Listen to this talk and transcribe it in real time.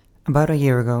About a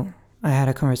year ago, I had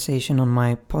a conversation on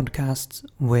my podcast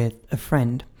with a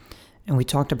friend, and we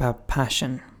talked about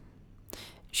passion.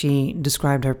 She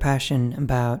described her passion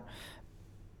about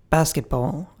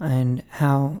basketball and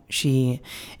how she,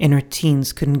 in her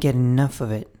teens, couldn't get enough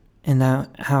of it, and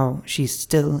how she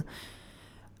still,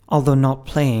 although not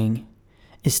playing,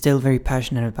 is still very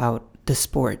passionate about the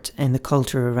sport and the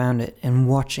culture around it and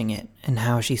watching it, and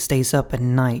how she stays up at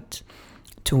night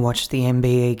to watch the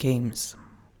NBA games.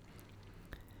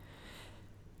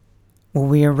 What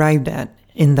we arrived at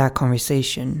in that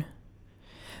conversation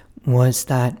was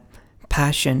that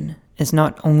passion is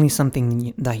not only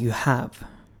something that you have,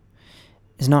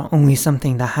 it's not only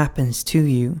something that happens to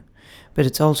you, but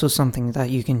it's also something that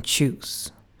you can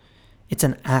choose. It's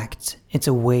an act, it's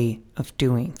a way of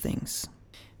doing things.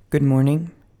 Good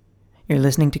morning, you're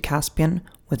listening to Caspian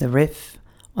with a riff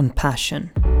on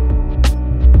passion.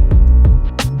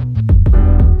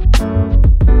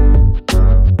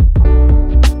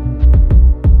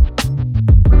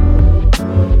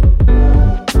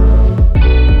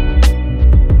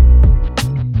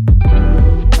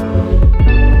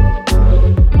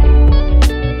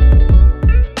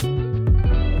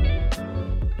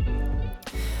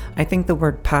 I think the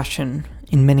word passion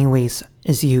in many ways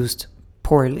is used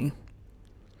poorly.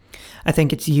 I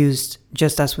think it's used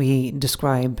just as we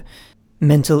describe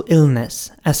mental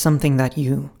illness as something that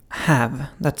you have,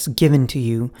 that's given to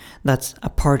you, that's a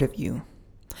part of you.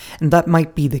 And that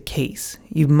might be the case.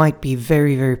 You might be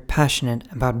very, very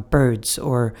passionate about birds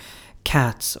or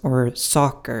cats or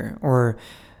soccer or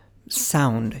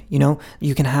sound.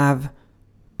 You can have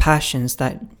passions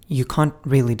that you can't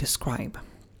really describe.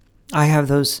 I have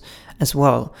those as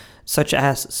well, such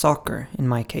as soccer in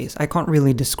my case. I can't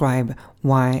really describe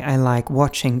why I like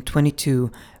watching 22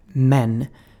 men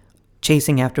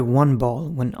chasing after one ball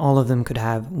when all of them could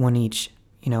have one each,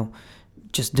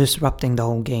 just disrupting the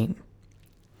whole game.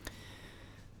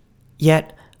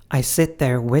 Yet, I sit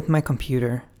there with my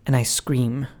computer and I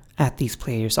scream at these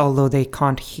players, although they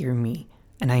can't hear me,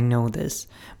 and I know this,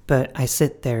 but I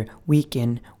sit there week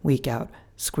in, week out,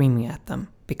 screaming at them.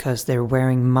 Because they're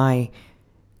wearing my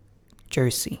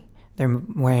jersey. They're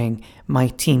wearing my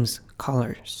team's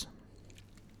colors.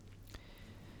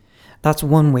 That's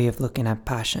one way of looking at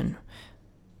passion.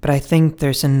 But I think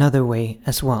there's another way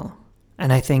as well.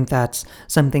 And I think that's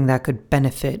something that could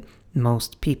benefit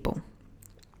most people.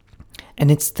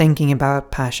 And it's thinking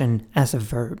about passion as a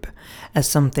verb, as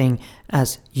something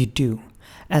as you do,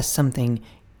 as something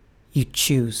you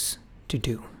choose to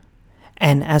do,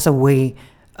 and as a way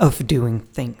of doing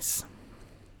things.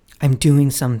 I'm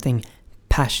doing something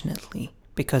passionately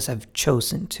because I've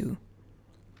chosen to.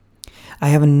 I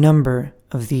have a number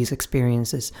of these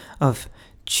experiences of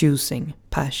choosing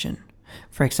passion.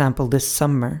 For example, this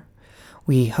summer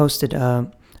we hosted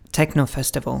a techno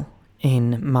festival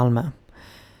in Malmö.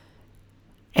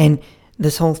 And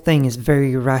this whole thing is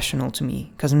very irrational to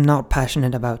me because I'm not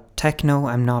passionate about techno,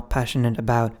 I'm not passionate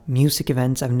about music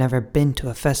events, I've never been to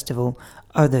a festival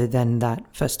other than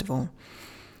that festival.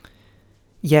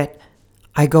 Yet,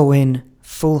 I go in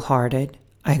full-hearted,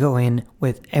 I go in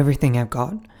with everything I've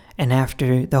got, and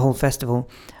after the whole festival,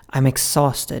 I'm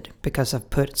exhausted because I've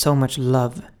put so much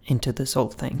love into this whole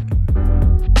thing.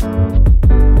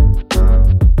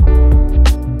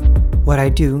 What I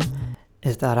do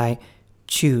is that I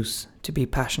choose to be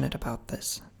passionate about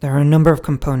this. There are a number of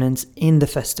components in the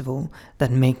festival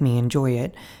that make me enjoy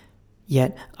it,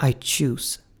 yet I've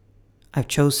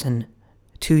chosen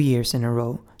 2 years in a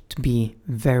row to be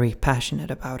very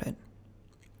passionate about it.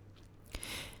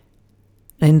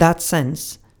 In that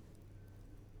sense,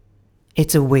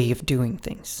 it's a way of doing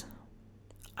things.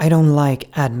 I don't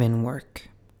like admin work.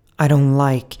 I don't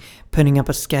like putting up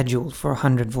a schedule for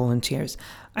 100 volunteers.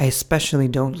 I especially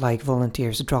don't like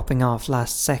volunteers dropping off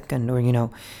last second or,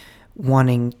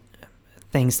 wanting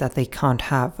things that they can't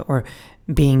have or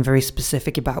being very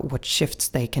specific about what shifts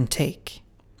they can take.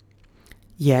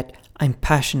 Yet, I'm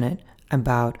passionate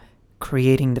about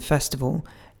creating the festival,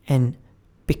 and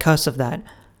because of that,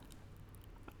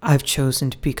 I've chosen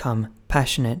to become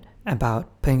passionate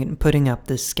about putting up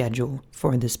this schedule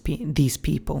for these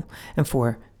people and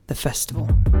for the festival.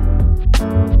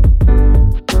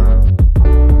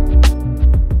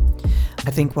 I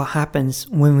think what happens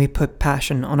when we put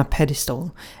passion on a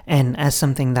pedestal and as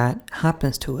something that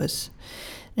happens to us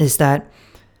is that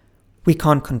we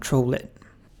can't control it.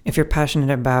 If you're passionate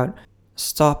about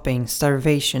stopping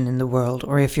starvation in the world,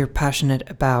 or if you're passionate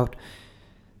about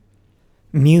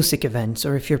music events,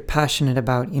 or if you're passionate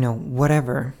about,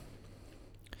 whatever,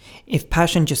 if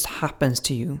passion just happens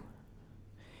to you,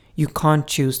 you can't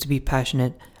choose to be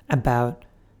passionate about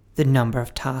the number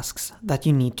of tasks that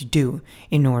you need to do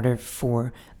in order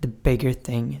for the bigger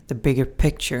thing, the bigger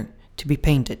picture to be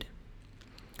painted.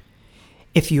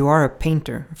 If you are a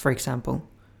painter, for example,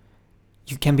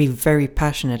 you can be very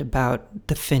passionate about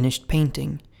the finished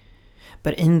painting.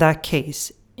 But in that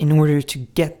case, in order to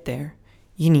get there,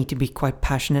 you need to be quite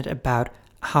passionate about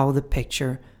how the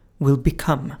picture will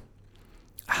become,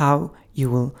 how you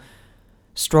will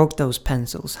stroke those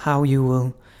pencils, how you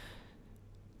will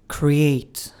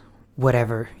create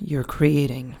whatever you're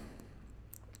creating.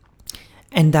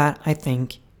 And that, I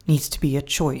think, needs to be a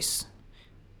choice.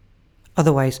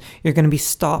 Otherwise, you're going to be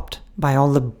stopped by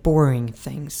all the boring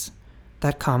things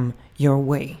that come your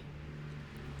way.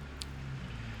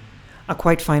 A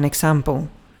quite fine example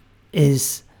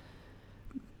is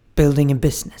building a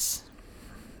business.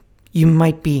 You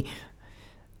might be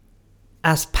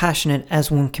as passionate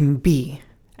as one can be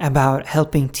about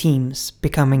helping teams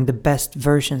becoming the best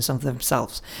versions of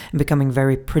themselves and becoming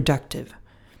very productive.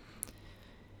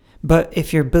 But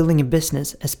if you're building a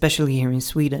business, especially here in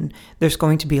Sweden, there's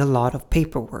going to be a lot of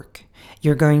paperwork.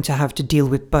 You're going to have to deal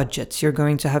with budgets. You're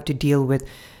going to have to deal with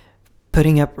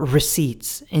putting up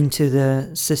receipts into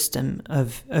the system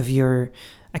of your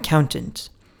accountant.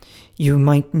 You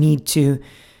might need to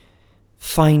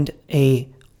find a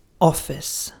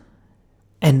office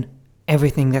and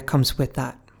everything that comes with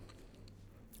that.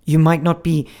 You might not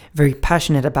be very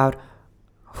passionate about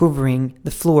hoovering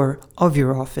the floor of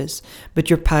your office, but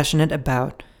you're passionate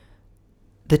about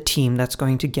the team that's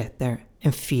going to get there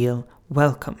and feel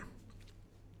welcome.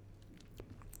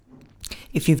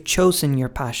 If you've chosen your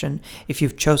passion, if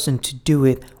you've chosen to do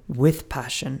it with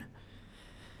passion,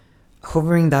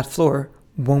 hoovering that floor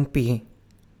won't be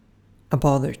a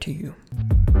bother to you.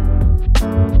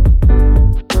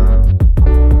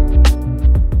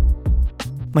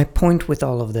 My point with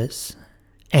all of this,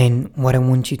 and what I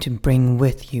want you to bring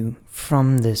with you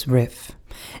from this riff,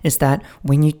 is that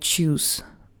when you choose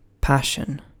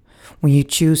passion, when you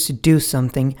choose to do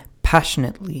something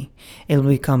passionately, it will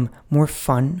become more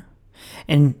fun,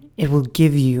 and it will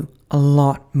give you a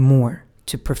lot more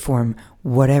to perform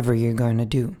whatever you're going to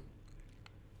do.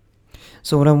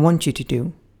 So what I want you to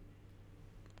do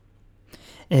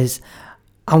is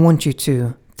I want you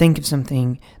to think of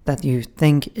something that you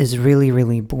think is really,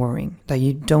 really boring, that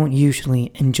you don't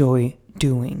usually enjoy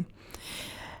doing.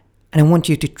 And I want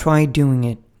you to try doing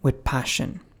it with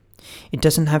passion. It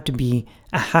doesn't have to be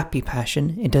a happy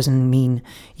passion. It doesn't mean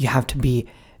you have to be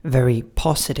very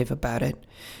positive about it.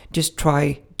 Just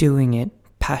try doing it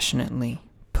passionately,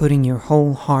 putting your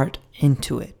whole heart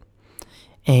into it.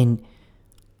 And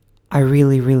I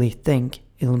really, really think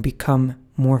it'll become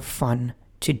more fun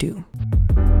to do.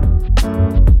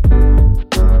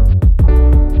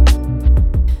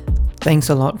 Thanks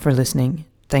a lot for listening.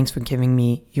 Thanks for giving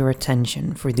me your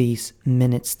attention for these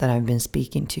minutes that I've been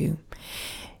speaking to.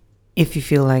 If you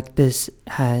feel like this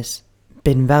has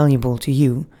been valuable to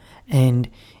you, and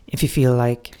if you feel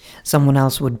like someone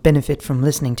else would benefit from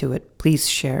listening to it, please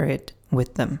share it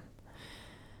with them.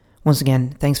 Once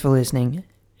again, thanks for listening,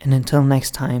 and until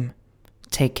next time,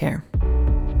 take care.